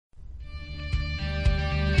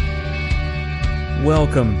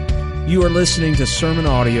Welcome. You are listening to sermon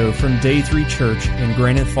audio from Day 3 Church in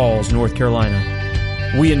Granite Falls, North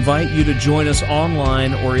Carolina. We invite you to join us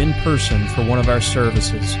online or in person for one of our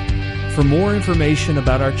services. For more information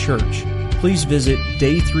about our church, please visit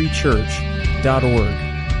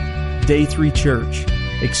day3church.org. Day 3 Church.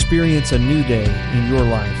 Experience a new day in your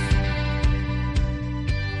life.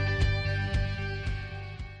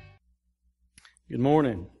 Good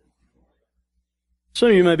morning. Some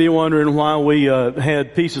of you may be wondering why we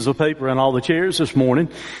had pieces of paper on all the chairs this morning.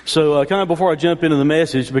 So kind of before I jump into the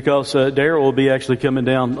message, because Daryl will be actually coming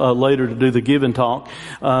down later to do the give and talk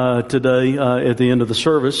today at the end of the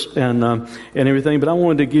service and everything. But I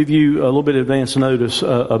wanted to give you a little bit of advance notice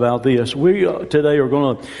about this. We today are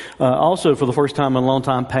going to also, for the first time in a long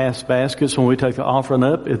time, pass baskets when we take the offering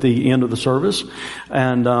up at the end of the service.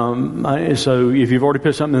 And so if you've already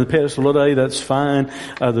put something in the pedestal today, that's fine.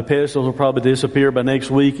 The pedestals will probably disappear by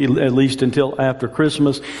next week, at least until after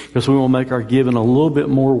Christmas, because we want to make our giving a little bit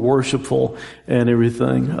more worshipful and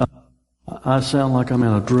everything. I sound like I'm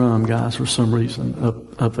in a drum, guys, for some reason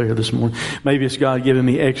up there this morning. Maybe it's God giving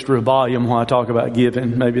me extra volume when I talk about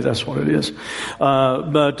giving. Maybe that's what it is.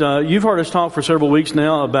 But you've heard us talk for several weeks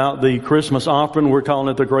now about the Christmas offering. We're calling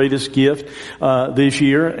it the greatest gift this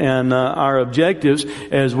year. And our objectives,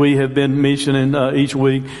 as we have been mentioning each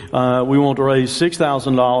week, we want to raise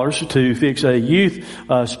 $6,000 to fix a youth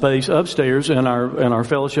space upstairs in our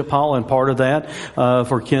fellowship hall, and part of that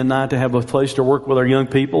for Ken and I to have a place to work with our young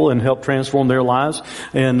people and help transform their lives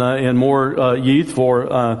and more youth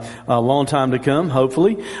for a long time to come,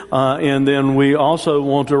 hopefully. And then we also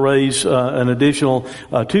want to raise an additional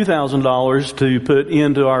 $2,000 to put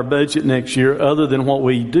into our budget next year, other than what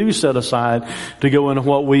we do set aside to go into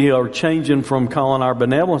what we are changing from calling our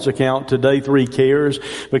benevolence account to Day 3 Cares,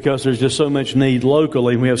 because there's just so much need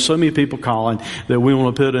locally. We have so many people calling that we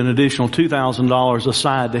want to put an additional $2,000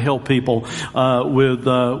 aside to help people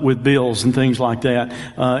with bills and things like that,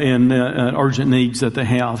 and urgent needs that they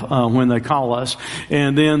have when they call us.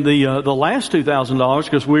 And then the last $2,000,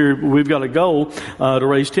 because we've got a goal to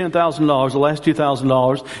raise $10,000. The last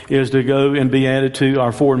 $2,000 is to go and be added to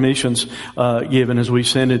our foreign missions giving as we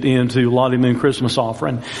send it into Lottie Moon Christmas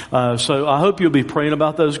offering. So I hope you'll be praying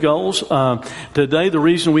about those goals. Today, the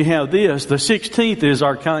reason we have this, the 16th is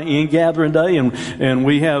our kind of in-gathering day, and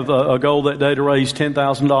we have a goal that day to raise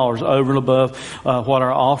 $10,000 over and above what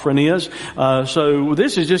our offering is. So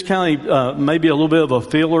this is just kind of maybe a little bit of a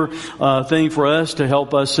filler thing for us to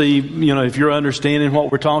help us see, if you're understanding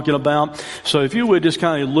what we're talking about. So if you would just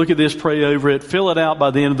kind of look at this, pray over it, fill it out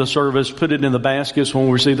by the end of the service, put it in the baskets when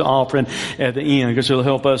we receive the offering at the end, because it'll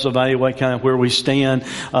help us evaluate kind of where we stand,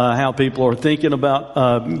 how people are thinking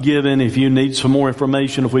about giving, if you need some more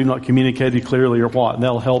information, if we've not communicated clearly or what. And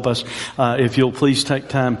that'll help us if you'll please take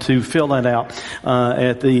time to fill that out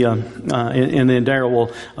at the and then Daryl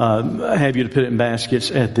will have you to put it in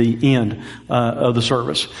baskets at the end of the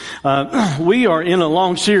service. We are in a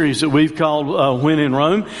long series that we've called When in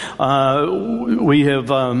Rome. We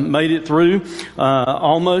have made it through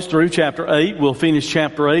almost through chapter 8. We'll finish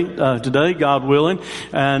chapter 8 today, God willing.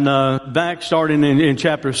 And back starting in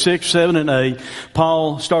chapter 6, 7, and 8,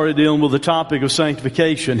 Paul started dealing with the topic of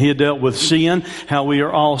sanctification. He had dealt with sin, how we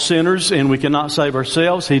are all sinners and we cannot save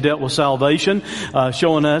ourselves. He dealt with salvation,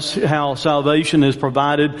 showing us how salvation is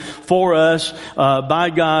provided for us by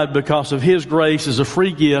God because of His grace as a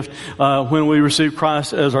free gift when we receive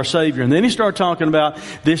Christ as our Savior. And then he started talking about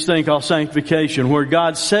this thing called sanctification, where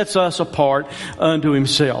God sets us apart unto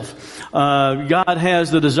Himself. God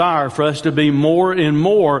has the desire for us to be more and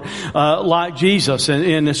more like Jesus,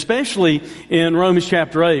 and especially in Romans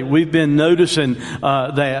chapter 8, we've been noticing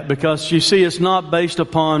that, because you see, it's not based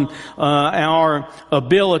upon our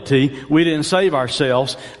ability. We didn't save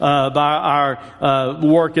ourselves by our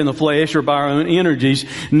work in the flesh or by our own energies.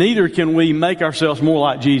 Neither can we make ourselves more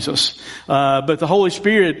like Jesus. But the Holy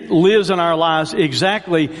Spirit lives in our lives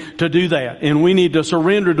exactly to do that, and we need to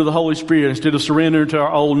surrender to the Holy Spirit instead of surrendering to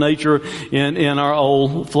our old nature in our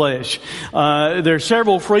old flesh. There are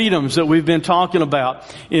several freedoms that we've been talking about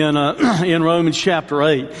in Romans chapter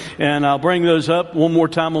 8, and I'll bring those up one more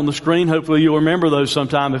time on the screen. Hopefully you'll remember those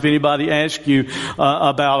sometime if anybody asks you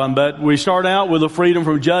about them. But we start out with a freedom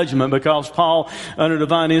from judgment, because Paul, under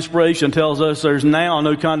divine inspiration, tells us there's now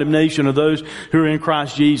no condemnation of those who are in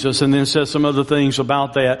Christ Jesus, and then says some other things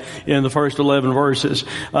about that in the first 11 verses.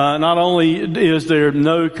 Not only is there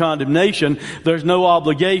no condemnation, there's no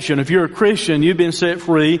obligation. If you're a Christian, you've been set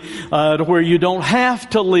free to where you don't have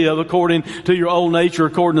to live according to your old nature,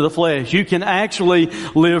 according to the flesh. You can actually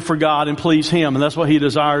live for God and please Him, and that's what He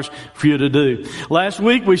desires for you to do. Last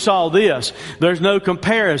week we saw this. There's no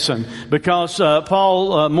comparison, because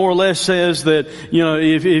Paul more or less says that,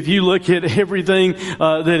 if you look at everything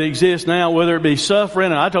that exists now, whether it be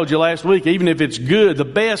suffering, and I told you last week, even if it's good, the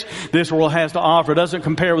best this world has to offer doesn't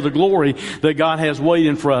compare with the glory that God has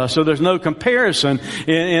waiting for us. So there's no comparison.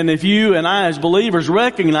 And if you and I as believers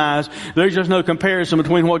recognize there's just no comparison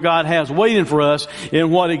between what God has waiting for us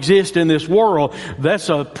and what exists in this world, that's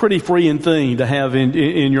a pretty freeing thing to have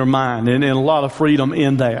in your mind, and a lot of freedom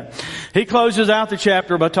in that. He closes out the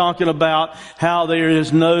chapter by talking about how there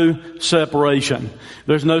is no separation.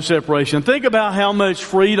 There's no separation. Think about how much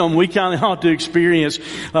freedom we kind of ought to experience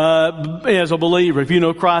as a believer. If you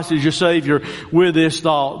know Christ as your Savior, with this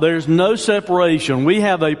thought, there's no separation. We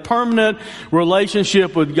have a permanent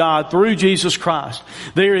relationship with God through Jesus Christ.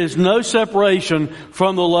 There is no separation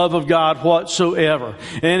from the love of God whatsoever.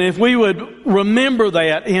 And if we would remember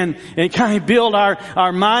that and kind of build our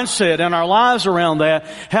mindset and our lives around that,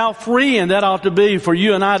 how freeing that ought to be for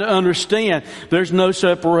you and I to understand there's no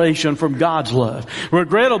separation from God's love.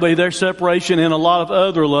 Regrettably, there's separation in a lot of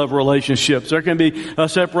other love relationships. There can be a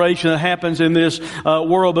separation that happens in this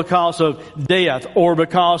world because of death, or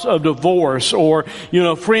because of divorce, or,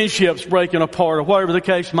 friendships breaking apart, or whatever the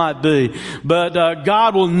case might be. But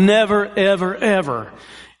God will never, ever, ever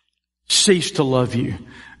cease to love you.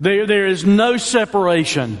 There is no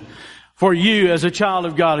separation for you as a child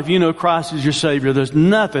of God. If you know Christ as your Savior, there's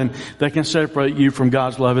nothing that can separate you from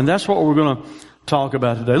God's love. And that's what we're going to talk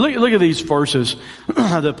about today. Look at these verses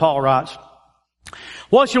that Paul writes.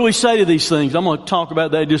 What shall we say to these things? I'm going to talk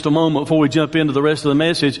about that in just a moment before we jump into the rest of the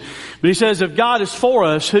message. But he says, if God is for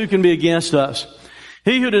us, who can be against us?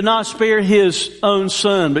 He who did not spare His own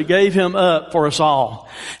Son, but gave Him up for us all,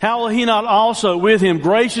 how will He not also with Him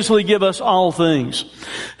graciously give us all things?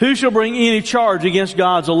 Who shall bring any charge against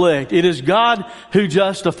God's elect? It is God who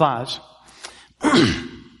justifies.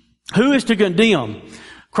 Who is to condemn?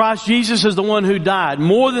 Christ Jesus is the one who died.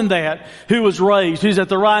 More than that, who was raised, who's at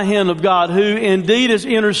the right hand of God, who indeed is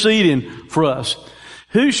interceding for us.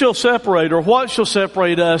 Who shall separate, or what shall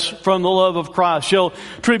separate us from the love of Christ? Shall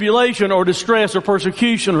tribulation or distress or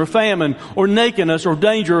persecution or famine or nakedness or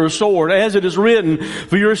danger or sword? As it is written,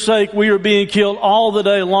 for your sake we are being killed all the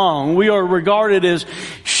day long. We are regarded as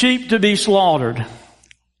sheep to be slaughtered.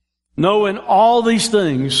 Knowing all these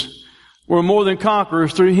things, we're more than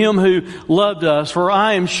conquerors through Him who loved us. For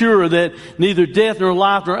I am sure that neither death nor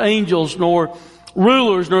life nor angels nor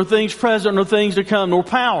rulers nor things present nor things to come nor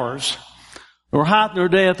powers nor height nor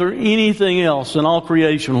depth or anything else in all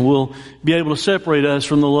creation will be able to separate us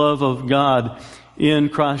from the love of God in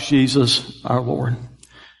Christ Jesus our Lord.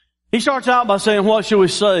 He starts out by saying, what shall we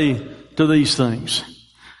say to these things?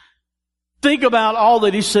 Think about all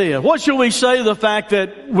that he said. What shall we say to the fact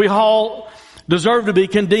that we all deserve to be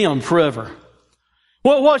condemned forever?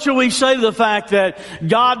 Well, what shall we say to the fact that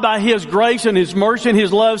God, by His grace and His mercy and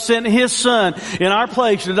His love, sent His Son in our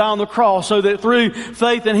place to die on the cross so that through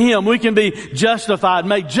faith in Him we can be justified,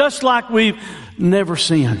 made just like we've never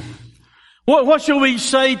sinned? What shall we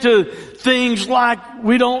say to things like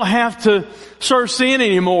we don't have to serve sin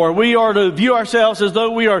anymore? We are to view ourselves as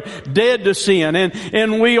though we are dead to sin,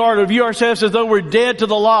 and we are to view ourselves as though we're dead to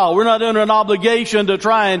the law. We're not under an obligation to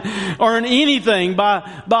try and earn anything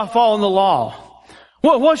by following the law.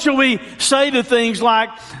 What shall we say to things like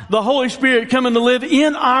the Holy Spirit coming to live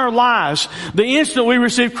in our lives the instant we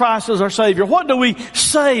receive Christ as our Savior? What do we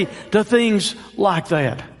say to things like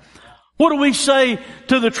that? What do we say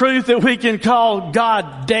to the truth that we can call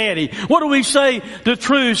God Daddy? What do we say to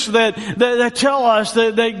truths that tell us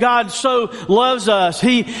that God so loves us?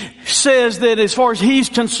 He says that as far as He's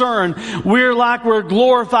concerned, we're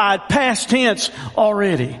glorified, past tense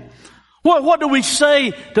already. What do we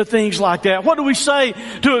say to things like that? What do we say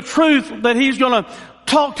to a truth that He's going to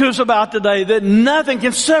talk to us about today, that nothing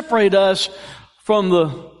can separate us from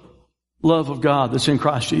the love of God that's in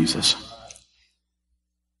Christ Jesus?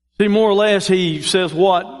 See, more or less, He says,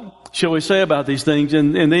 what shall we say about these things?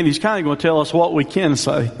 And then He's kind of going to tell us what we can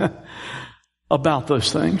say about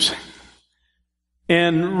those things.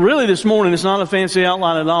 And really this morning, it's not a fancy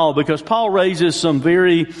outline at all, because Paul raises some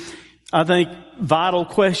very, I think, vital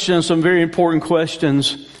questions, some very important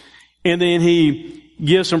questions, and then he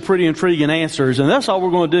gives some pretty intriguing answers. And that's all we're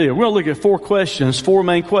going to do. We're going to look at four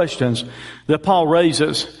main questions that Paul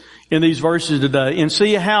raises in these verses today and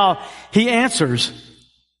see how He answers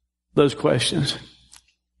those questions.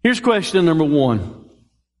 Here's question number 1.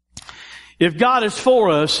 If God is for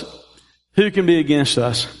us, who can be against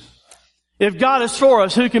us? If God is for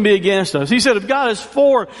us, who can be against us? He said, if God is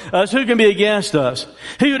for us, who can be against us?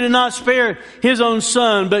 He who did not spare His own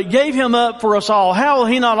Son, but gave Him up for us all, how will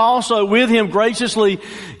He not also with Him graciously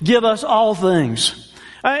give us all things?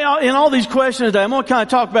 In all these questions today, I'm going to kind of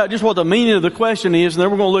talk about just what the meaning of the question is, and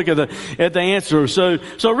then we're going to look at the answer. So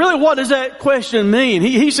really, what does that question mean?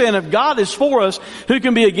 He's saying, if God is for us, who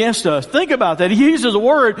can be against us? Think about that. He uses a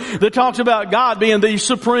word that talks about God being the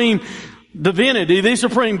supreme divinity, the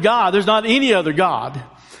supreme God. There's not any other God.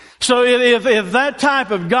 So if that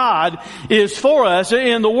type of God is for us,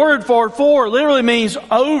 and the word for literally means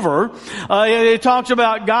over, it talks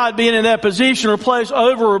about God being in that position or place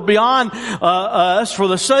over or beyond us for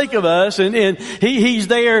the sake of us, and He's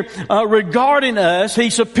there regarding us.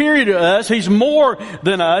 He's superior to us. He's more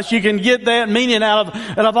than us. You can get that meaning out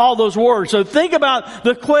of all those words. So think about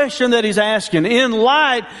the question that He's asking. In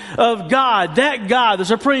light of God, that God, the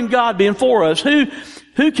supreme God being for us, who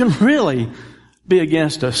can really be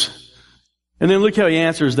against us? And then look how He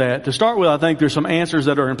answers that. To start with, I think there's some answers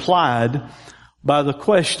that are implied by the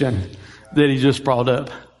question that He just brought up.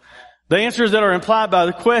 The answers that are implied by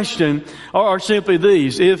the question are simply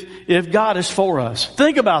these. If God is for us,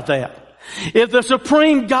 think about that. If the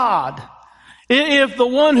supreme God, if the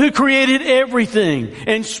one who created everything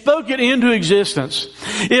and spoke it into existence,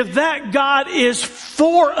 if that God is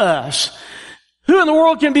for us, who in the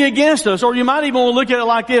world can be against us? Or you might even want to look at it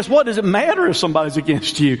like this. What does it matter if somebody's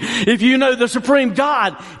against you? If you know the supreme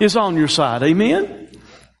God is on your side. Amen?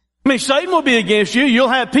 I mean, Satan will be against you. You'll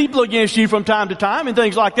have people against you from time to time and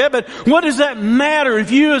things like that. But what does that matter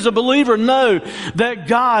if you as a believer know that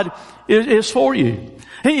God is for you?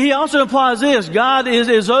 He also implies this. God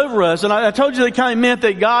is over us. And I told you that kind of meant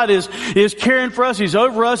that God is caring for us. He's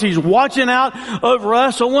over us. He's watching out over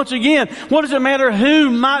us. So once again, what does it matter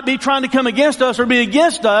who might be trying to come against us or be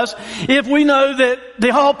against us if we know that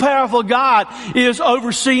the all-powerful God is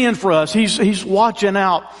overseeing for us? He's watching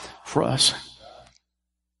out for us.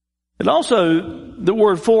 It also, the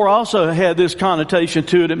word for also had this connotation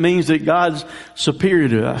to it. It means that God's superior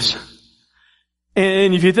to us.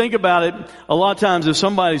 And if you think about it, a lot of times if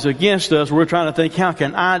somebody's against us, we're trying to think, how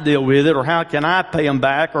can I deal with it? Or how can I pay them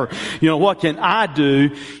back? Or, what can I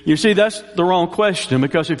do? You see, that's the wrong question,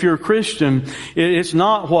 because if you're a Christian, it's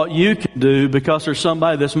not what you can do, because there's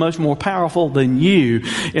somebody that's much more powerful than you,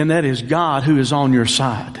 and that is God who is on your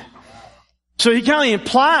side. So he kind of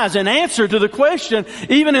implies an answer to the question,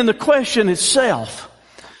 even in the question itself.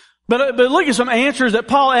 But look at some answers that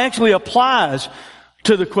Paul actually applies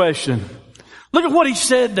to the question. Look at what he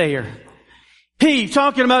said there. He,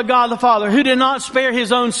 talking about God the Father, who did not spare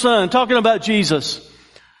His own Son, talking about Jesus,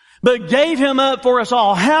 but gave Him up for us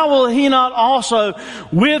all. How will He not also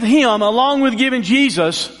with Him, along with giving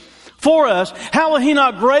Jesus for us, how will He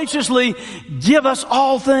not graciously give us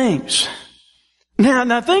all things?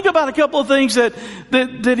 Now think about a couple of things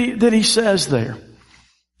that he says there.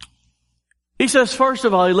 He says, first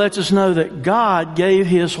of all, he lets us know that God gave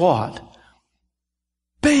His what?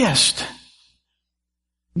 Best.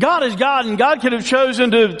 God is God, and God could have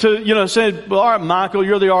chosen to said, well, all right, Michael,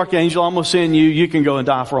 you're the archangel. I'm going to send you. You can go and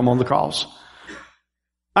die for them on the cross.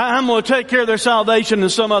 I'm going to take care of their salvation in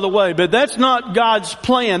some other way. But that's not God's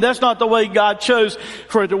plan. That's not the way God chose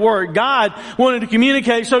for it to work. God wanted to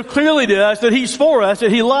communicate so clearly to us that He's for us, that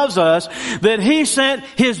He loves us, that He sent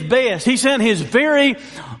His best. He sent His very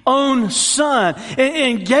own Son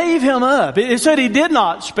and gave Him up. It said He did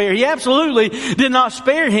not spare. He absolutely did not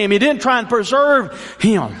spare Him. He didn't try and preserve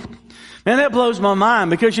Him. And that blows my mind,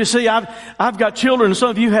 because you see, I've got children, and some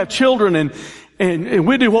of you have children, and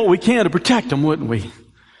we do what we can to protect them, wouldn't we?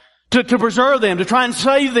 To preserve them, to try and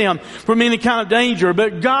save them from any kind of danger.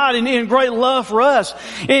 But God, in great love for us,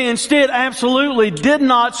 instead absolutely did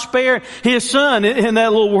not spare His Son. And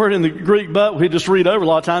that little word in the Greek, but we just read over a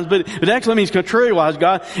lot of times, but it actually means contrariwise.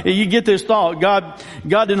 God, you get this thought, God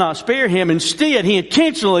did not spare Him. Instead, He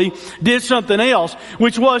intentionally did something else,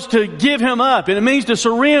 which was to give Him up. And it means to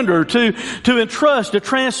surrender, to entrust, to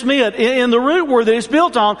transmit. And the root word that it's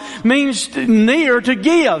built on means near, to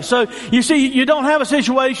give. So you see, you don't have a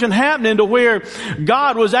situation happening to where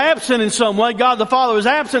God was absent in some way, God the Father was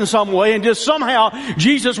absent in some way, and just somehow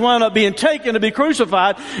Jesus wound up being taken to be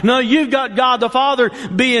crucified. No, you've got God the Father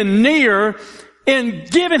being near and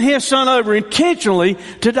giving His Son over intentionally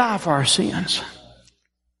to die for our sins.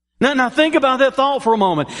 Now think about that thought for a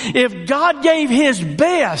moment. If God gave His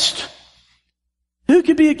best, who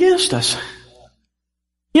could be against us?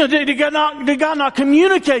 You know, did God not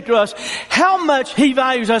communicate to us how much He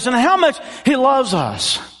values us and how much He loves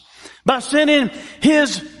us by sending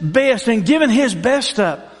His best and giving His best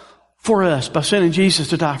up for us by sending Jesus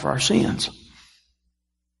to die for our sins?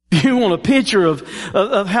 If you want a picture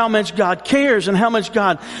of how much God cares and how much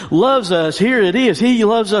God loves us, here it is. He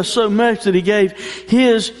loves us so much that He gave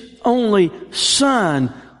His only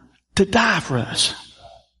Son to die for us.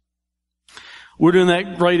 We're doing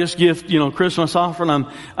that greatest gift, Christmas offering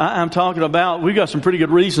I'm talking about. We've got some pretty good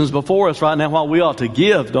reasons before us right now why we ought to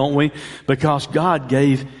give, don't we? Because God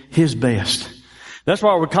gave His best. That's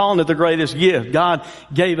why we're calling it the greatest gift. God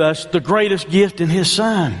gave us the greatest gift in His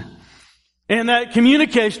Son. And that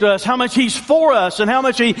communicates to us how much He's for us and how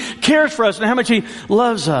much He cares for us and how much He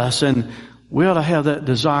loves us. And we ought to have that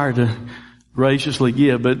desire to graciously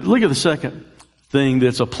give. But look at the second thing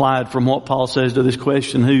that's applied from what Paul says to this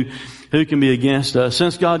question, who can be against us?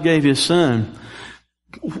 Since God gave His Son,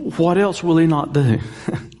 what else will He not do?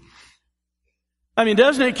 I mean,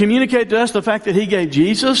 doesn't it communicate to us the fact that He gave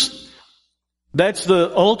Jesus? That's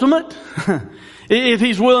the ultimate. If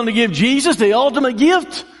He's willing to give Jesus the ultimate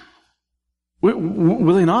gift,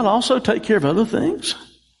 will He not also take care of other things?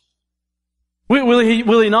 Will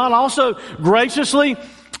He not also graciously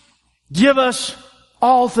give us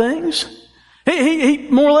all things? He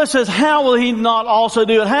more or less says, how will He not also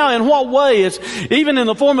do it? How? In what way? It's even in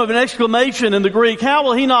the form of an exclamation in the Greek. How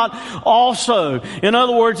will He not also? In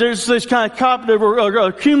other words, there's this kind of cooperative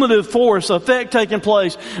or cumulative force effect taking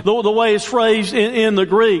place, the way it's phrased in the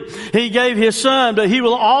Greek. He gave His Son, but He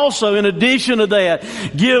will also, in addition to that,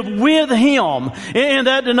 give with Him. And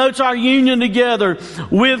that denotes our union together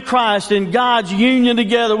with Christ and God's union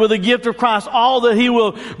together with the gift of Christ, all that He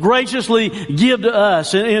will graciously give to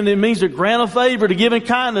us. And it means to grant a favor, to give in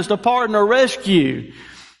kindness, to pardon or rescue.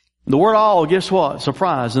 The word all, guess what?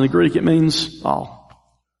 Surprise. In the Greek it means all.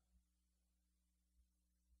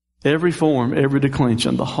 Every form, every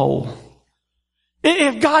declension, the whole.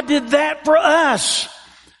 If God did that for us,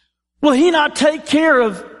 will He not take care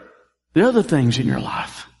of the other things in your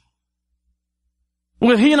life?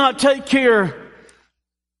 Will He not take care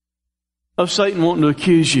of Satan wanting to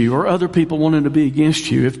accuse you or other people wanting to be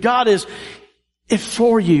against you? If God is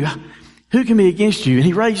for you, who can be against you? And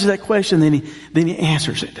He raises that question, then he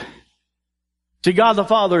answers it. See, God the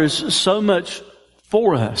Father is so much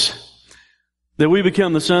for us that we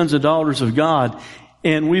become the sons and daughters of God.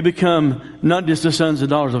 And we become not just the sons and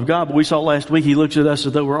daughters of God, but we saw last week He looks at us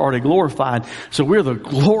as though we're already glorified. So we're the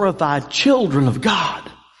glorified children of God.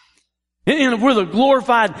 And if we're the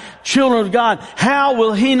glorified children of God, how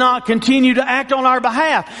will He not continue to act on our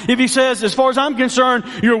behalf? If He says, as far as I'm concerned,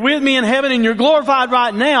 you're with me in heaven and you're glorified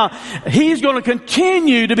right now, He's going to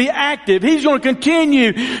continue to be active. He's going to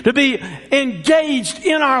continue to be engaged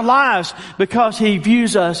in our lives because He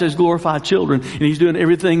views us as glorified children. And He's doing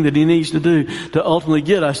everything that He needs to do to ultimately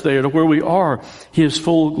get us there to where we are His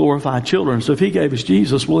full glorified children. So if He gave us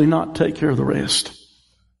Jesus, will He not take care of the rest?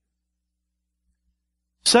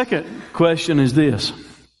 Second question is this.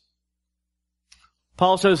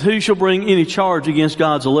 Paul says, who shall bring any charge against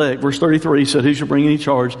God's elect? Verse 33 said, who shall bring any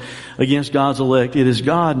charge against God's elect? It is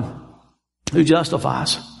God who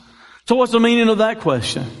justifies. So what's the meaning of that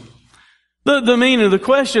question? The meaning of the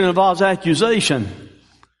question involves accusation.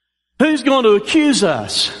 Who's going to accuse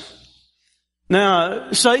us?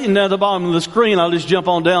 Now, Satan at the bottom of the screen, I'll just jump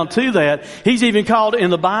on down to that. He's even called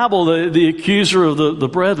in the Bible the accuser of the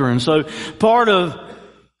brethren. So part of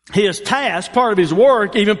his task, part of his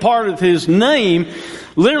work, even part of his name,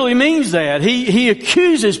 literally means that. He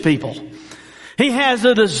accuses people. He has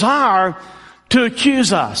a desire to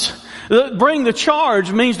accuse us. Bring the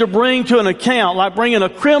charge means to bring to an account, like bringing a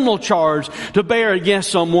criminal charge to bear against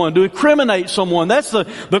someone, to incriminate someone. That's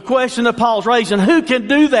the question that Paul's raising. Who can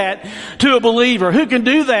do that to a believer? Who can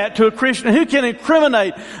do that to a Christian? Who can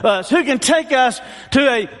incriminate us? Who can take us to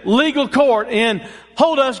a legal court and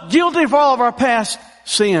hold us guilty for all of our past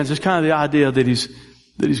sins? Is kind of the idea that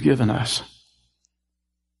he's given us.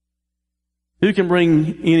 Who can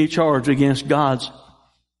bring any charge against God's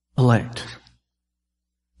elect?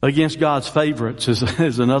 Against God's favorites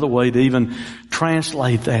is another way to even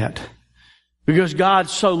translate that. Because God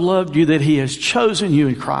so loved you that He has chosen you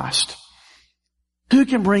in Christ. Who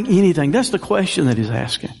can bring anything? That's the question that He's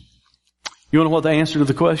asking. You want to know what the answer to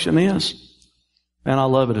the question is? And I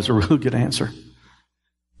love it. It's a real good answer.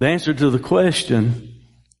 The answer to the question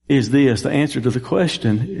is this. The answer to the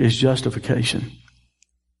question is justification.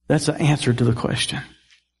 That's the answer to the question.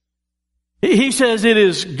 He says it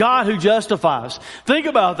is God who justifies. Think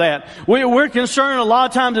about that. We're concerned a lot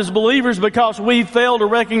of times as believers because we fail to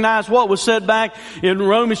recognize what was said back in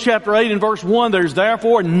Romans chapter 8 and verse 1. There's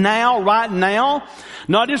therefore now, right now,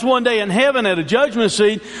 not just one day in heaven at a judgment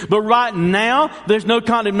seat, but right now, there's no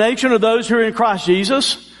condemnation of those who are in Christ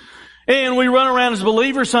Jesus. And we run around as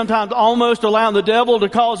believers sometimes almost allowing the devil to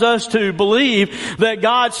cause us to believe that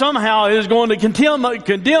God somehow is going to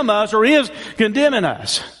condemn us or is condemning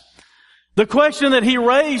us. The question that he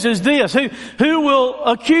raised is this: who will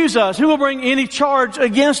accuse us? Who will bring any charge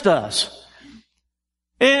against us?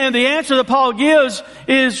 And the answer that Paul gives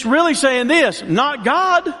is really saying this: not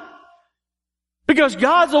God. Because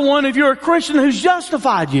God's the one, if you're a Christian, who's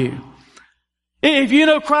justified you. If you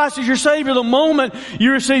know Christ as your Savior, the moment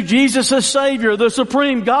you receive Jesus as Savior, the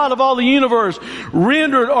supreme God of all the universe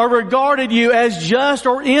rendered or regarded you as just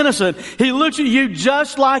or innocent. He looks at you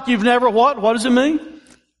just like you've never what? What does it mean?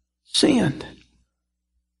 Sinned.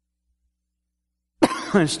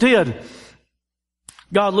 Instead,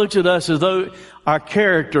 God looks at us as though our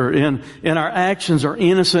character and our actions are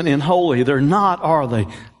innocent and holy. They're not, are they?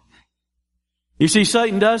 You see,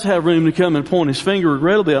 Satan does have room to come and point his finger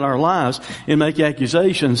regrettably at our lives and make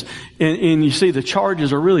accusations. And you see, the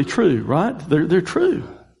charges are really true, right? They're true.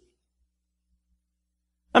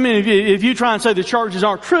 I mean, if you try and say the charges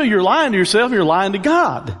aren't true, you're lying to yourself and you're lying to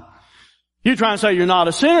God. You try and say you're not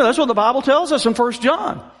a sinner. That's what the Bible tells us in 1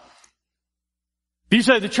 John. If you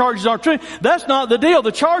say the charges aren't true, that's not the deal.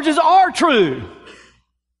 The charges are true.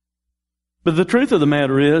 But the truth of the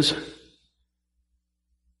matter is,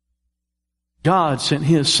 God sent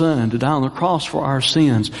His Son to die on the cross for our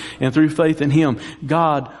sins. And through faith in Him,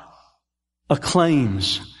 God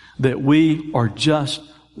acclaims that we are just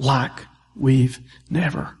like we've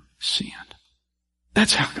never sinned.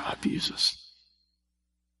 That's how God views us.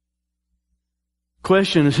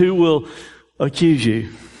 Question is, who will accuse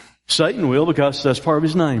you? Satan will, because that's part of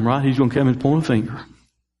his name, right? He's going to come and point a finger.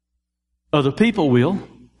 Other people will,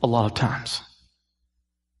 a lot of times.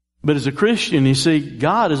 But as a Christian, you see,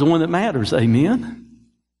 God is the one that matters. Amen?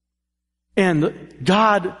 And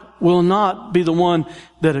God will not be the one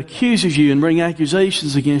that accuses you and bring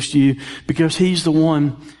accusations against you, because He's the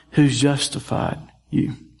one who's justified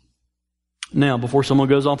you. Now, before someone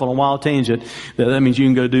goes off on a wild tangent, that means you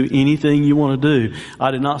can go do anything you want to do.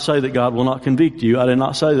 I did not say that God will not convict you. I did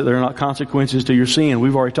not say that there are not consequences to your sin.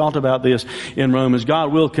 We've already talked about this in Romans.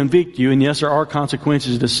 God will convict you, and yes, there are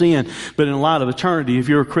consequences to sin. But in light of eternity, if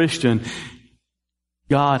you're a Christian,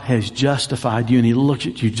 God has justified you, and He looks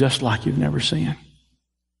at you just like you've never sinned.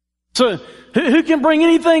 So, who can bring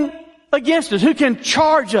anything against us? Who can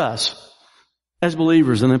charge us as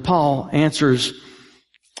believers? And then Paul answers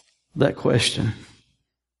that question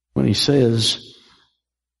when he says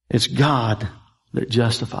it's God that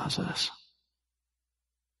justifies us.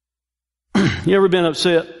 You ever been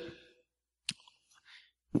upset?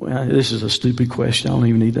 Well, this is a stupid question. I don't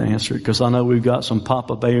even need to answer it, because I know we've got some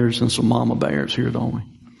Papa Bears and some Mama Bears here, don't we?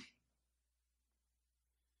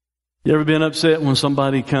 You ever been upset when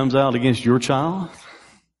somebody comes out against your child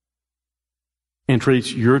and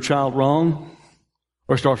treats your child wrong,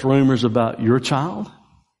 or starts rumors about your child?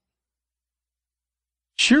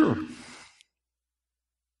 Sure.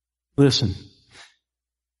 Listen,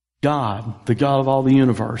 God, the God of all the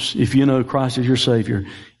universe, if you know Christ as your Savior,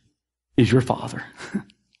 is your Father.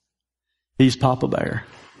 He's Papa Bear.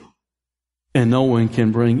 And no one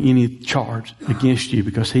can bring any charge against you,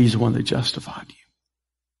 because He's the one that justified you.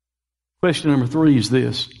 Question number 3 is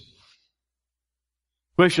this.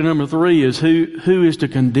 Question number 3 is, who is to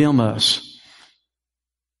condemn us?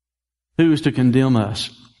 Who is to condemn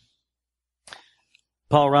us?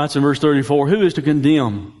 Paul writes in verse 34, who is to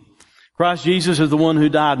condemn? Christ Jesus is the one who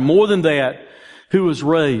died. More than that, who was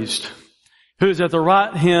raised, who is at the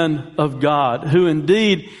right hand of God, who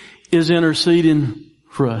indeed is interceding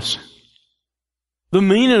for us. The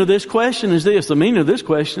meaning of this question is this. The meaning of this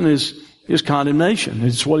question is condemnation.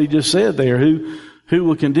 It's what he just said there. Who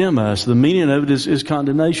will condemn us? The meaning of it is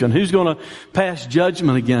condemnation. Who's going to pass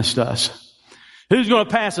judgment against us? Who's going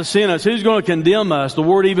to pass a sentence? Who's going to condemn us? The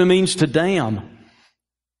word even means to damn.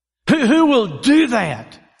 Who will do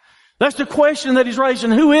that? That's the question that he's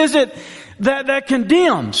raising. Who is it that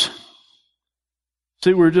condemns?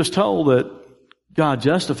 See, we're just told that God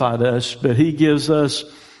justified us, but He gives us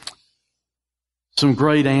some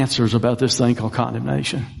great answers about this thing called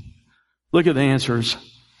condemnation. Look at the answers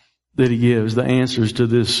that He gives, the answers to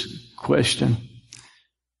this question.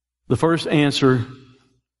 The first answer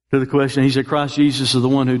to the question, He said, Christ Jesus is the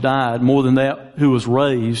one who died. More than that, who was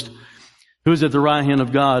raised, Who is at the right hand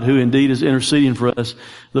of God, who indeed is interceding for us?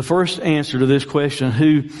 The first answer to this question,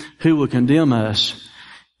 who will condemn us,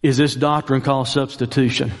 is this doctrine called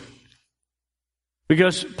substitution.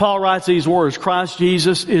 Because Paul writes these words, Christ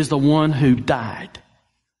Jesus is the one who died.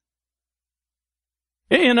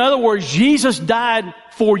 In other words, Jesus died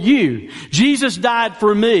for you. Jesus died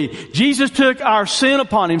for me. Jesus took our sin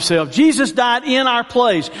upon Himself. Jesus died in our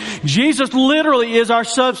place. Jesus literally is our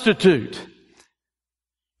substitute.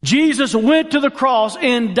 Jesus went to the cross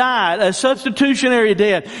and died a substitutionary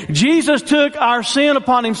death. Jesus took our sin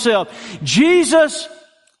upon Himself. Jesus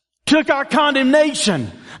took our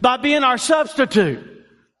condemnation by being our substitute.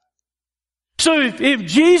 So if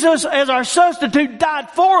Jesus as our substitute died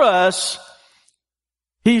for us,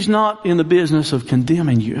 He's not in the business of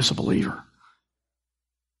condemning you as a believer.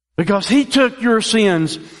 Because He took your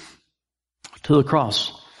sins to the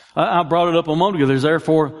cross. I brought it up a moment ago. There's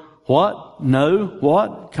therefore what? No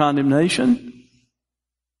what? Condemnation?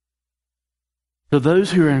 To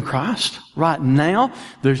those who are in Christ. Right now,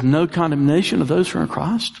 there's no condemnation of those who are in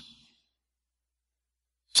Christ.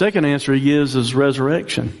 Second answer He gives is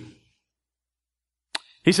resurrection.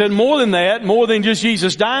 He said more than that, more than just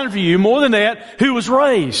Jesus dying for you, more than that, who was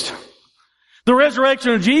raised. The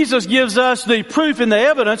resurrection of Jesus gives us the proof and the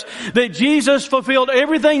evidence that Jesus fulfilled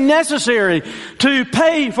everything necessary to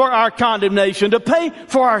pay for our condemnation, to pay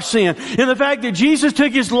for our sin. And the fact that Jesus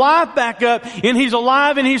took His life back up and He's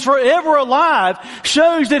alive and He's forever alive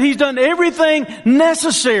shows that He's done everything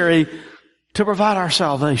necessary to provide our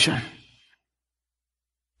salvation.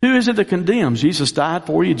 Who is it that condemns? Jesus died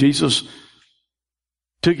for you. Jesus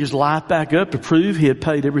took His life back up to prove He had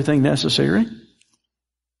paid everything necessary.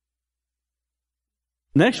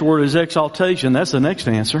 Next word is exaltation. That's the next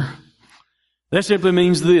answer. That simply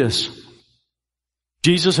means this.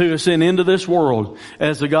 Jesus, who was sent into this world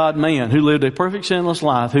as the God-man, who lived a perfect sinless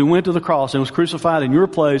life, who went to the cross and was crucified in your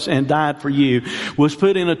place and died for you, was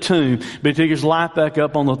put in a tomb, but He took His life back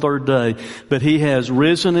up on the third day. But He has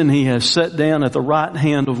risen and He has sat down at the right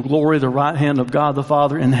hand of glory, the right hand of God the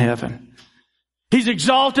Father in heaven. He's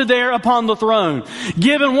exalted there upon the throne,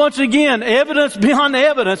 given once again evidence beyond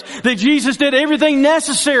evidence that Jesus did everything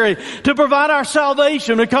necessary to provide our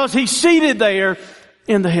salvation because He's seated there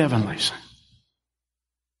in the heavenlies.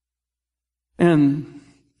 And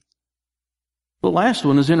the last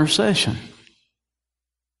one is intercession.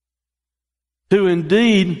 Who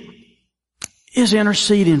indeed is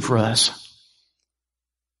interceding for us.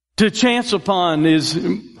 To chance upon is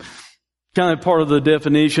kind of part of the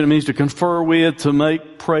definition. It means to confer with, to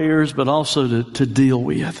make prayers, but also to deal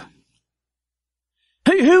with.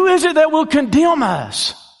 Who is it that will condemn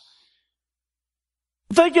us?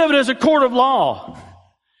 Think of it as a court of law.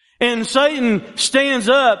 And Satan stands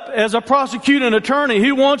up as a prosecuting attorney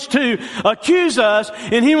who wants to accuse us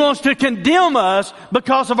and he wants to condemn us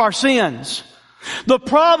because of our sins. The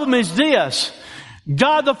problem is this.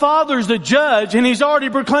 God the Father is the judge and He's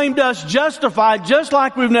already proclaimed us justified just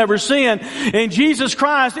like we've never sinned. And Jesus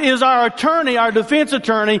Christ is our attorney, our defense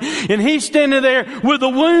attorney, and He's standing there with the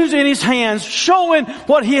wounds in His hands showing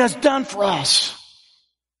what He has done for us.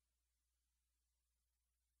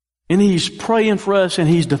 And He's praying for us and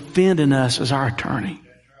He's defending us as our attorney.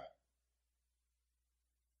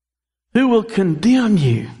 Who will condemn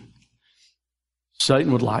you?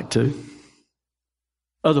 Satan would like to.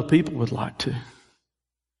 Other people would like to.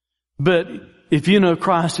 But if you know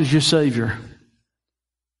Christ as your Savior,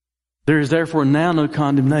 there is therefore now no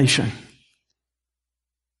condemnation.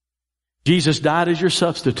 Jesus died as your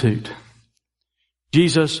substitute.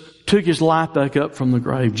 Jesus took His life back up from the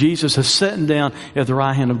grave. Jesus is sitting down at the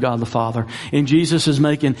right hand of God the Father. And Jesus is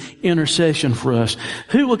making intercession for us.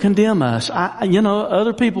 Who will condemn us?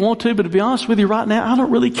 Other people want to, but to be honest with you right now, I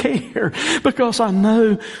don't really care. Because I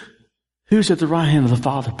know who's at the right hand of the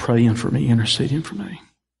Father praying for me, interceding for me.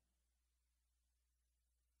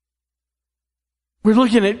 We're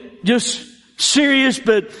looking at just serious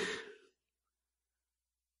but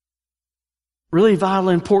really vital,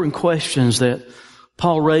 important questions that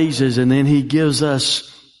Paul raises and then he gives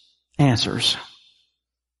us answers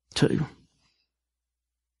to.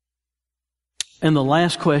 And the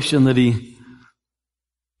last question that he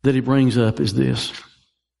brings up is this.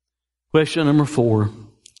 Question number 4.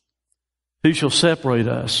 Who shall separate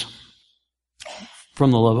us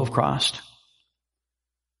from the love of Christ?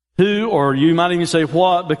 Who, or you might even say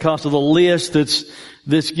what, because of the list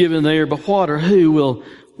that's given there, but what or who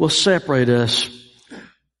will separate us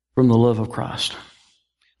from the love of Christ?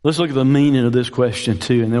 Let's look at the meaning of this question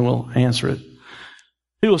too, and then we'll answer it.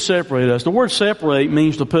 Who will separate us? The word separate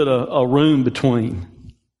means to put a room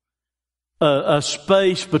between. a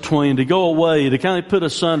space between, to go away, to kind of put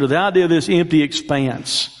asunder. The idea of this empty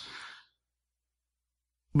expanse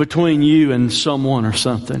between you and someone or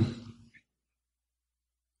something.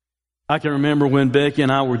 I can remember when Becky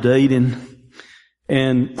and I were dating,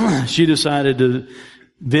 and she decided to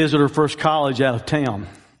visit her first college out of town.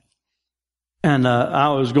 And I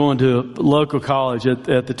was going to a local college at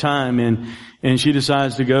the time, and she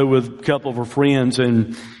decides to go with a couple of her friends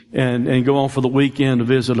and go on for the weekend to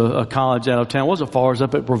visit a college out of town. It wasn't far, it was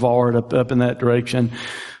up at Brevard, up in that direction.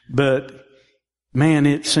 But man,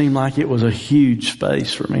 it seemed like it was a huge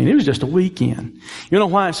space for me. And it was just a weekend. You know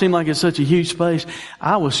why it seemed like it's such a huge space?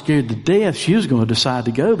 I was scared to death she was going to decide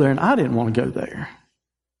to go there, and I didn't want to go there.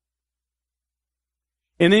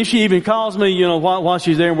 And then she even calls me, you know, while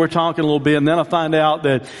she's there, and we're talking a little bit, and then I find out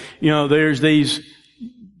that, you know, there's these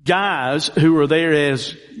guys who are there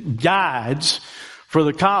as guides for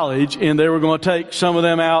the college, and they were going to take some of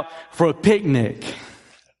them out for a picnic.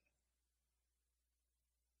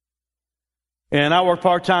 And I worked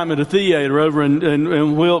part-time at a theater over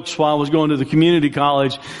in Wilkes while I was going to the community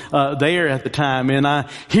college there at the time. And I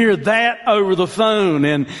hear that over the phone.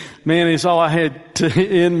 And man, it's all I had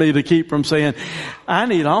in me to keep from saying, I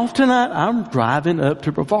need off tonight. I'm driving up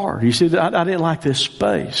to Brevard. He said, I didn't like this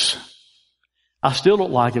space. I still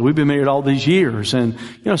don't like it. We've been married all these years. And,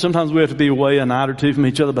 you know, sometimes we have to be away a night or two from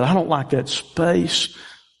each other. But I don't like that space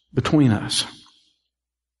between us.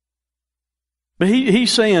 But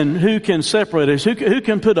he's saying, who can separate us? Who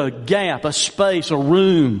can put a gap, a space, a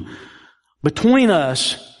room between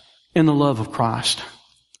us and the love of Christ?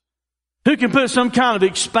 Who can put some kind of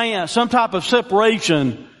expanse, some type of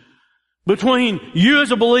separation between you as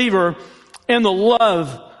a believer and the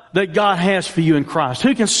love that God has for you in Christ?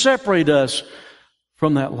 Who can separate us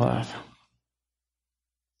from that love?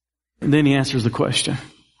 And then he answers the question.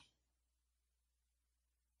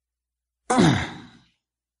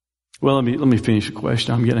 Well, let me finish the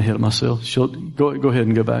question. I'm getting ahead of myself. Go ahead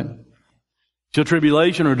and go back. Shall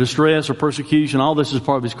tribulation or distress or persecution, all this is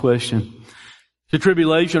part of his question. Shall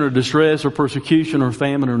tribulation or distress or persecution or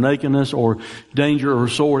famine or nakedness or danger or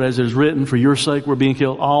sword, as it is written, for your sake we're being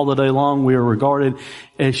killed all the day long. We are regarded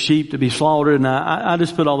as sheep to be slaughtered. And I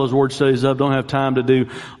just put all those word studies up. Don't have time to do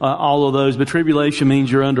all of those. But tribulation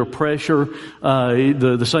means you're under pressure.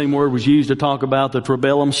 The same word was used to talk about the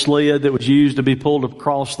tribellum sled that was used to be pulled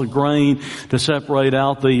across the grain to separate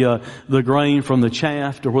out the grain from the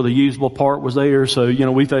chaff to where the usable part was there. So, you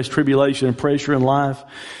know, we face tribulation and pressure in life.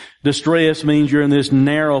 Distress means you're in this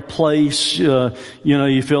narrow place.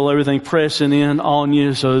 You feel everything pressing in on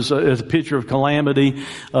you. So it's a picture of calamity.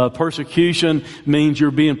 Persecution means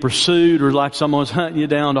you're being pursued, or like someone's hunting you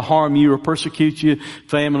down to harm you or persecute you.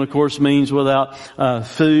 Famine, of course, means without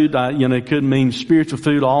food. It could mean spiritual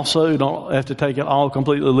food also. You don't have to take it all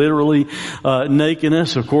completely literally.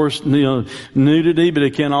 Nakedness, of course, nudity, but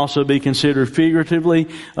it can also be considered figuratively.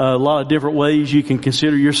 A lot of different ways you can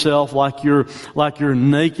consider yourself like you're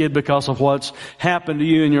naked because of what's happened to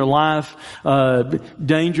you in your life.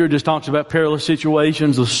 Danger just talks about perilous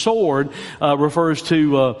situations. The sword refers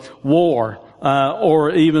to war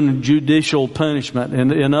or even judicial punishment.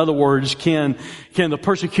 And in other words, can the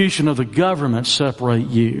persecution of the government separate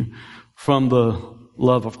you from the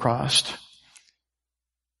love of Christ?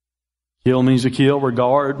 Kill means to kill.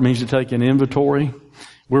 Regard means to take an inventory.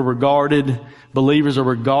 Believers are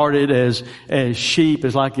regarded as sheep.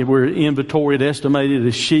 It's like if we're inventoried, estimated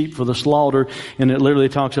as sheep for the slaughter. And it literally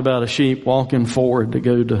talks about a sheep walking forward to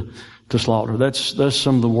go to slaughter. That's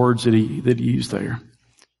some of the words that he used there.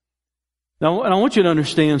 Now, and I want you to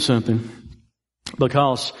understand something,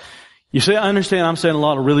 because you see, I understand I'm saying a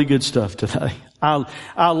lot of really good stuff today.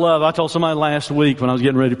 I told somebody last week when I was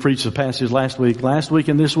getting ready to preach the passage last week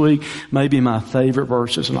and this week, maybe my favorite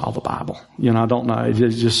verses in all the Bible. I don't know. It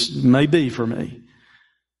just may be for me.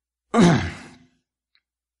 But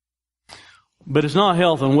it's not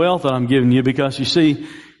health and wealth that I'm giving you, because you see,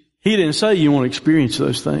 he didn't say you want to experience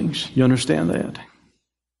those things. You understand that?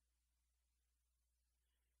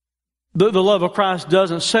 The love of Christ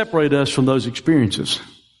doesn't separate us from those experiences.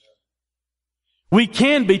 We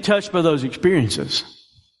can be touched by those experiences.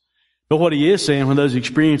 But what he is saying, when those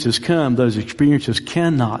experiences come, those experiences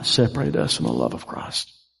cannot separate us from the love of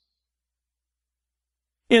Christ.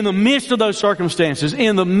 In the midst of those circumstances,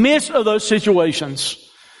 in the midst of those situations,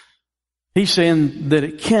 he's saying that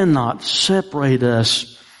it cannot separate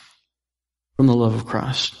us from the love of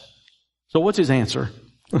Christ. So what's his answer?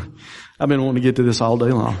 I've been wanting to get to this all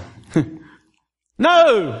day long.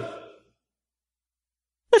 No!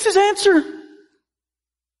 That's his answer.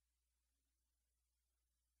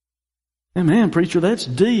 And man, preacher, that's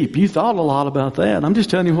deep. You thought a lot about that. I'm just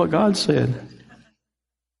telling you what God said.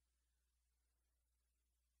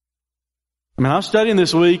 I mean, I was studying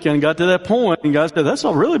this week and got to that point, and God said, that's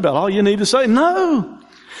not really about all you need to say. No.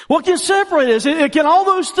 What can separate us? Can all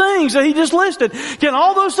those things that he just listed, can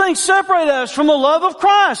all those things separate us from the love of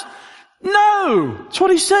Christ? No. That's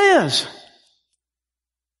what he says.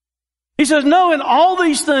 He says, no, in all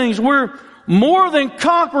these things, we're more than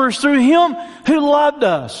conquerors through him who loved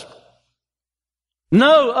us.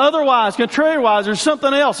 No, otherwise, contrariwise, there's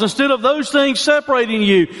something else. Instead of those things separating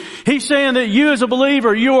you, he's saying that you as a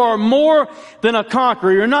believer, you are more than a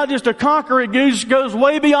conqueror. You're not just a conqueror. It goes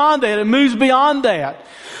way beyond that. It moves beyond that.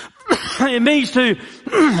 It means to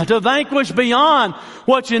vanquish beyond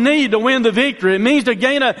what you need to win the victory. It means to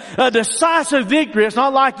gain a decisive victory. It's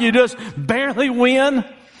not like you just barely win.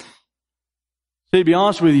 See, to be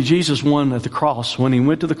honest with you, Jesus won at the cross. When he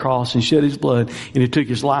went to the cross and shed his blood and he took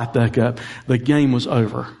his life back up, the game was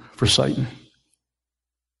over for Satan.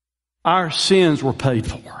 Our sins were paid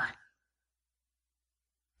for.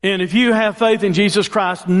 And if you have faith in Jesus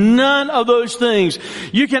Christ, none of those things,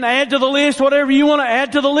 you can add to the list whatever you want to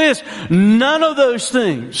add to the list. None of those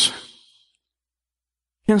things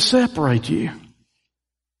can separate you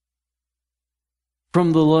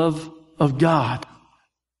from the love of God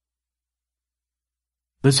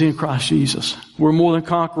that's in Christ Jesus. We're more than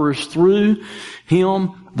conquerors through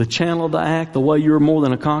him, the channel of the act. The way you're more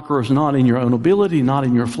than a conqueror is not in your own ability, not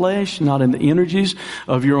in your flesh, not in the energies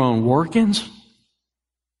of your own workings.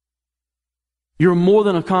 You're more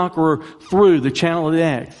than a conqueror through the channel of the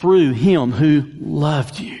act, through him who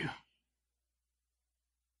loved you.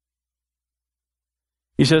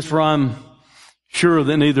 He says, for I'm sure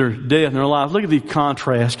that neither death nor life. Look at the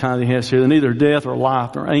contrast kind of he has here. That neither death or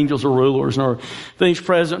life, nor angels or rulers, nor things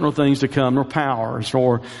present nor things to come, nor powers,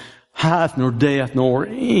 nor height, nor depth, nor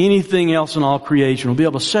anything else in all creation will be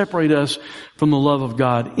able to separate us from the love of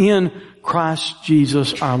God in Christ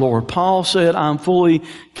Jesus our Lord. Paul said, I'm fully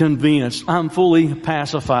convinced. I'm fully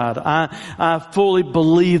pacified. I fully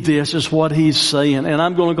believe this is what he's saying, and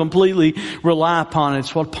I'm going to completely rely upon it.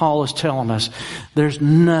 It's what Paul is telling us. There's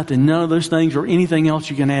nothing, none of those things or anything else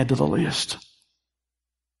you can add to the list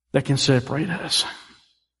that can separate us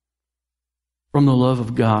from the love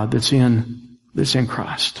of God that's in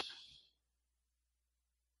Christ.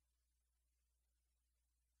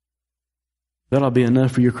 That'll be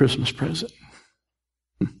enough for your Christmas present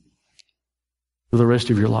for the rest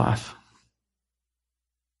of your life.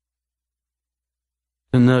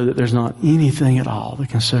 To know that there's not anything at all that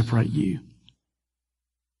can separate you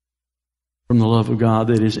from the love of God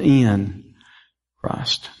that is in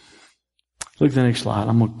Christ. Look at the next slide.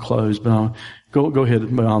 I'm going to close, but go ahead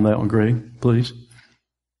and on that one, Greg, please.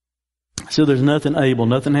 So there's nothing able,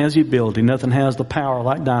 nothing has the ability, nothing has the power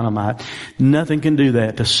like dynamite. Nothing can do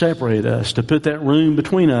that to separate us, to put that room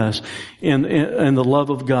between us and the love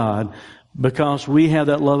of God, because we have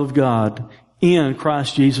that love of God in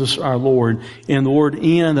Christ Jesus our Lord. And the word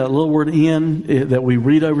in, that little word in that we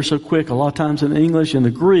read over so quick, a lot of times in English, in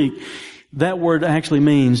the Greek, that word actually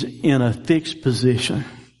means in a fixed position.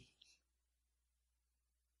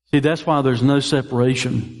 See, that's why there's no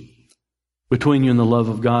separation between you and the love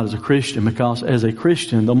of God as a Christian, because as a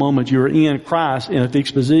Christian, the moment you're in Christ in a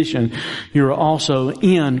fixed position, you're also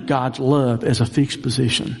in God's love as a fixed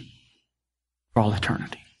position for all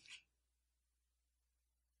eternity.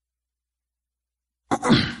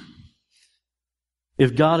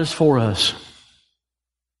 If God is for us,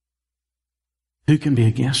 who can be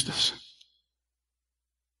against us?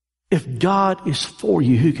 If God is for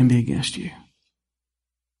you, who can be against you?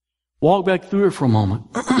 Walk back through it for a moment.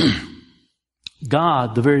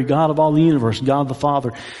 God, the very God of all the universe, God the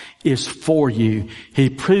Father, is for you. He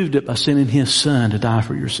proved it by sending His Son to die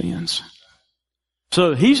for your sins.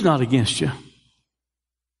 So He's not against you.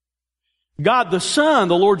 God the Son,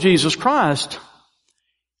 the Lord Jesus Christ,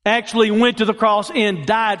 actually went to the cross and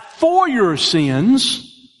died for your sins.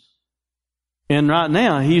 And right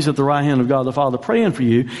now, He's at the right hand of God the Father praying for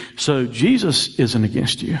you. So Jesus isn't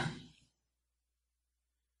against you.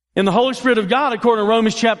 And the Holy Spirit of God, according to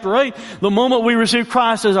Romans chapter 8, the moment we receive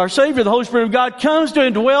Christ as our Savior, the Holy Spirit of God comes to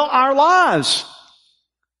indwell our lives.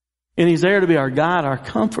 And He's there to be our guide, our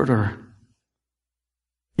comforter.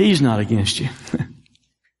 He's not against you.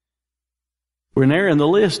 We're narrowing the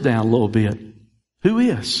list down a little bit. Who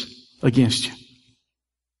is against you?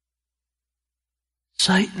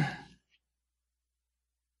 Satan.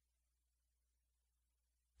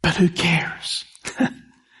 But who cares?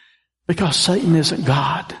 Because Satan isn't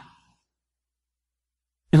God.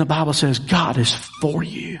 And the Bible says God is for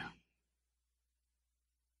you.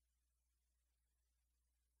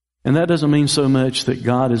 And that doesn't mean so much that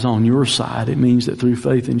God is on your side. It means that through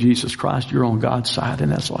faith in Jesus Christ, you're on God's side,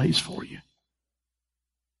 and that's why He's for you.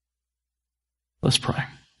 Let's pray.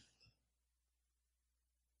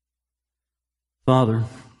 Father,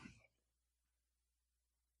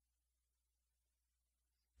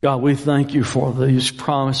 God, we thank you for these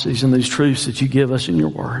promises and these truths that you give us in your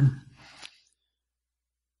word.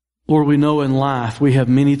 Lord, we know in life we have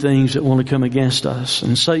many things that want to come against us,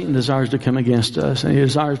 and Satan desires to come against us, and he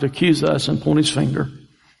desires to accuse us and point his finger.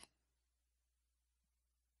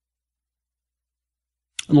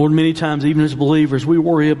 And Lord, many times, even as believers, we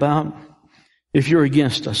worry about if you're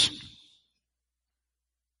against us.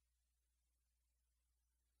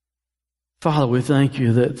 Father, we thank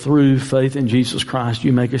you that through faith in Jesus Christ,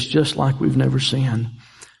 you make us just like we've never sinned.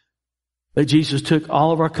 That Jesus took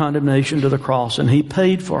all of our condemnation to the cross and He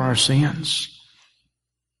paid for our sins.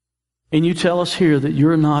 And you tell us here that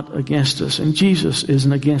you're not against us, and Jesus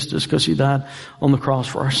isn't against us because He died on the cross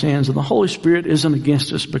for our sins, and the Holy Spirit isn't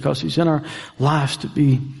against us because He's in our lives to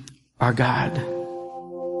be our guide.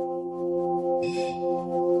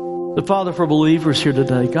 The Father, for believers here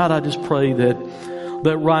today, God, I just pray that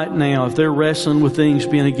right now, if they're wrestling with things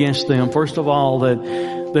being against them, first of all,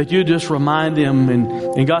 that you just remind them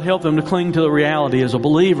and God help them to cling to the reality as a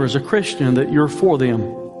believer, as a Christian, that you're for them.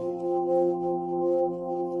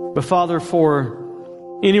 But Father,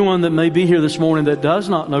 for anyone that may be here this morning that does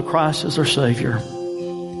not know Christ as their Savior,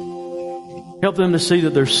 help them to see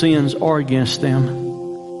that their sins are against them,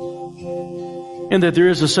 and that there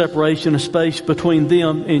is a separation, a space between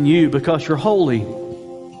them and you because you're holy.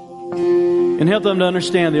 And help them to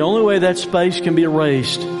understand the only way that space can be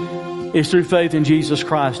erased is through faith in Jesus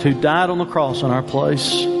Christ, who died on the cross in our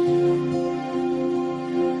place.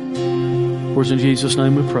 For it's in Jesus'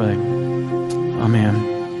 name we pray. Amen.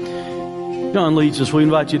 John leads us. We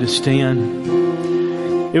invite you to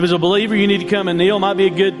stand. If as a believer you need to come and kneel, it might be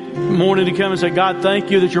a good morning to come and say, God,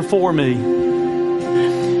 thank you that you're for me.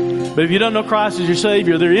 But if you don't know Christ as your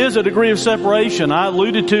Savior, there is a degree of separation. I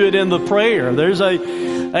alluded to it in the prayer. There's a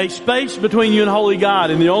space between you and holy God.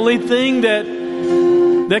 And the only thing that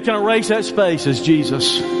can erase that space is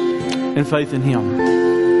Jesus and faith in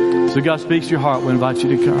Him. So God speaks to your heart. We invite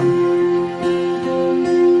you to come.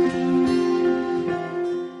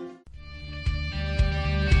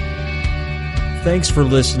 Thanks for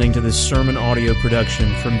listening to this sermon audio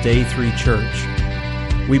production from Day 3 Church.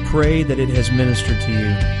 We pray that it has ministered to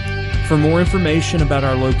you. For more information about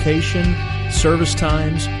our location, service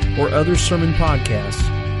times, or other sermon podcasts,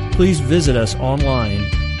 please visit us online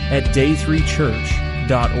at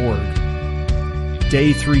day3church.org.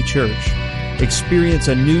 Day 3 Church. Experience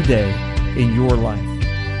a new day in your life.